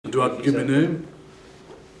And do I give my name?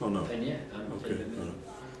 Oh no. Then yeah, okay.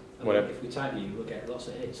 If we tag you, we'll get lots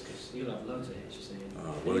of hits because you'll have loads of hits. You see.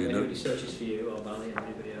 Well, if anybody searches for you or Bally and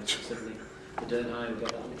anybody else, suddenly the Dearne High will get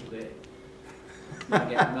that little bit. Might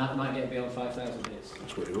get beyond 5,000 hits.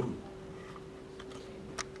 That's what you want.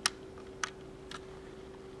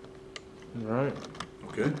 Right.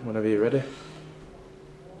 Okay. Whenever you're ready.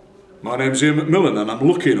 My name's Dearne McMillan and I'm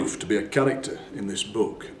lucky enough to be a character in this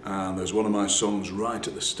book, and there's one of my songs right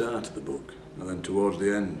at the start of the book and then towards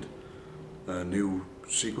the end a new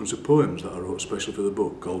sequence of poems that I wrote specially for the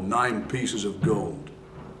book called 9 Pieces of Gold.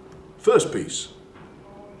 First piece.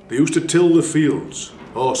 They used to till the fields,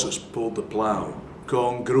 horses pulled the plough,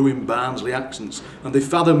 corn grew in Barnsley accents and they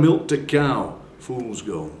father milked a cow. Fool's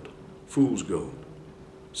gold, fool's gold.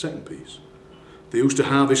 Second piece. They used to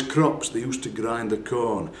harvest crops, they used to grind the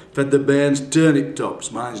corn, fed the bairns turnip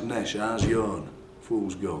tops, mine's nesh, ours yarn.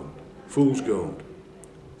 Fool's gold, fool's gold.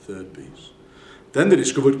 Third piece. Then they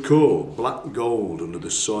discovered coal, black gold under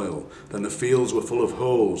the soil, then the fields were full of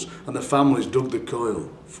holes, and the families dug the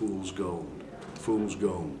coil. Fool's gold, fool's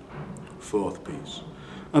gold. Fourth piece.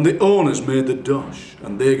 And the owners made the dosh,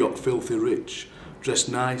 and they got filthy rich, dressed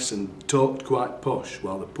nice and talked quite posh,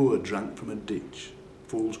 while the poor drank from a ditch.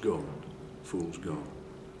 Fool's gold, fool's gold.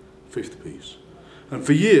 Fifth piece. And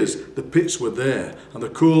for years the pits were there, and the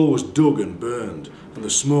coal was dug and burned, and the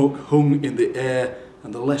smoke hung in the air,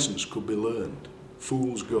 and the lessons could be learned.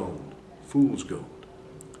 Fool's gold, fool's gold.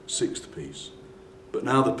 Sixth piece. But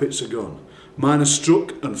now the pits are gone. Miners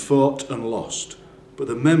struck and fought and lost, but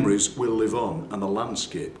the memories will live on, and the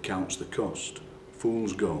landscape counts the cost.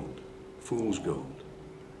 Fool's gold, fool's gold.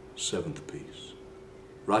 Seventh piece.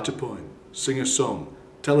 Write a poem, sing a song,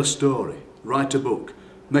 tell a story, write a book,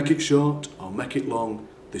 make it short or make it long.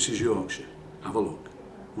 This is Yorkshire, have a look.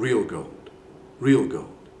 Real gold, real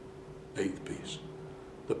gold. Eighth piece.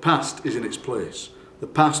 The past is in its place, the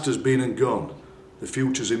past has been and gone, the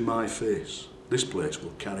future's in my face, this place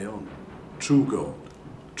will carry on. True gold,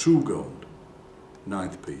 true gold.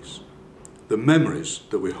 Ninth piece. The memories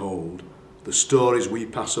that we hold, the stories we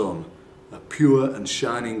pass on, are pure and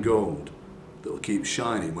shining gold that'll keep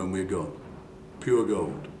shining when we're gone. Pure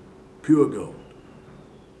gold, pure gold.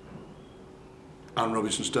 Anne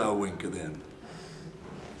Robinson style wink at the end.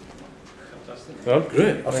 Fantastic. Oh,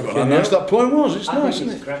 great. I forgot how nice that poem was. It's nice, isn't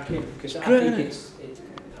it? It's cracking because I great, think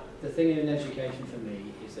the thing in education for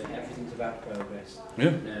me is that everything's about progress. Yeah.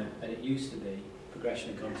 And it used to be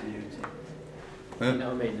progression and continuity. Yeah. You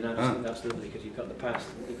know what I mean? And I just think that's lovely because you've got the past,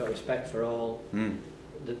 you've got respect for all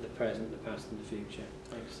the present, the past, and the future.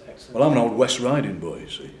 Excellent. Well, I'm an old West Riding boy, you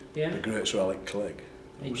see. Yeah. The great Sir Alec Clegg,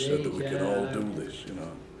 who said that we can all do this, you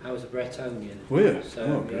know. I was a Bretonian. Were you? So,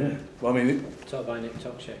 Oh, great. Well, I mean, taught by Nick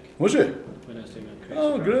Tokchek. was it? When I was doing my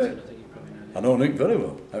Oh, career. great. I think you probably know. I know Nick very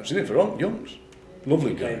well. I've seen it for yonks.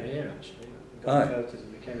 Lovely He came guy. here actually. Aye. Got photos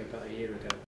and we came about a year ago.